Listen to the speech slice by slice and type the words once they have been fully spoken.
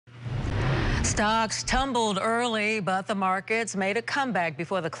Stocks tumbled early, but the markets made a comeback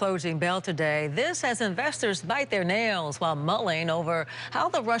before the closing bell today. This as investors bite their nails while mulling over how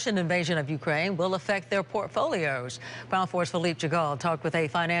the Russian invasion of Ukraine will affect their portfolios. Ground Force Philippe Djegal talked with a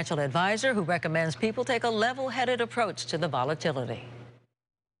financial advisor who recommends people take a level-headed approach to the volatility.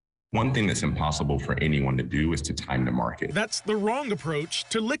 One thing that's impossible for anyone to do is to time the market. That's the wrong approach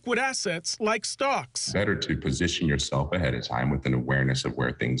to liquid assets like stocks. Better to position yourself ahead of time with an awareness of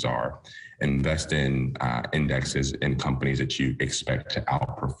where things are. Invest in indexes in companies that you expect to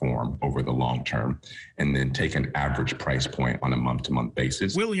outperform over the long term, and then take an average price point on a month-to-month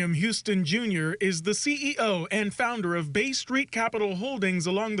basis. William Houston Jr. is the CEO and founder of Bay Street Capital Holdings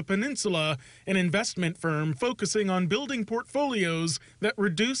along the peninsula, an investment firm focusing on building portfolios that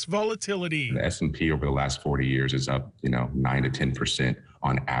reduce volatility. The S&P over the last 40 years is up, 9 to 10%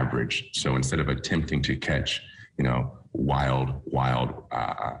 on average. So instead of attempting to catch, wild,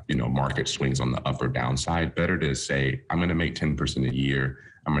 market swings on the up or down side, better to say, I'm going to make 10% a year.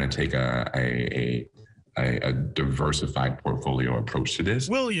 I'm going to take a diversified portfolio approach to this.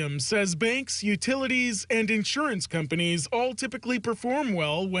 Williams says banks, utilities, and insurance companies all typically perform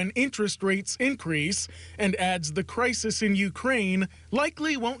well when interest rates increase, and adds the crisis in Ukraine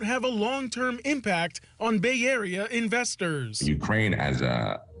likely won't have a long-term impact on Bay Area investors. Ukraine as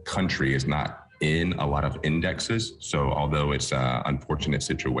a country is not in a lot of indexes, so although it's an unfortunate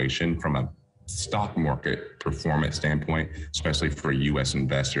situation from a stock market performance standpoint, especially for U.S.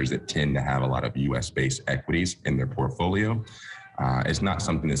 investors that tend to have a lot of U.S.-based equities in their portfolio, it's not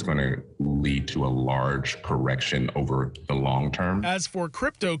something that's going to lead to a large correction over the long term. As for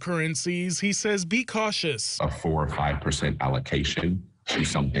cryptocurrencies, he says be cautious. A 4 or 5% allocation to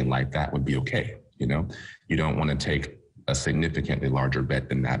something like that would be okay. You don't want to take a significantly larger bet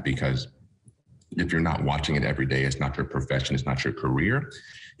than that, because if you're not watching it every day, it's not your profession, it's not your career,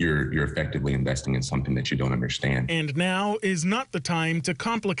 you're effectively investing in something that you don't understand. And now is not the time to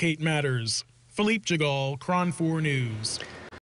complicate matters. Philippe Djegal, Cron 4 News.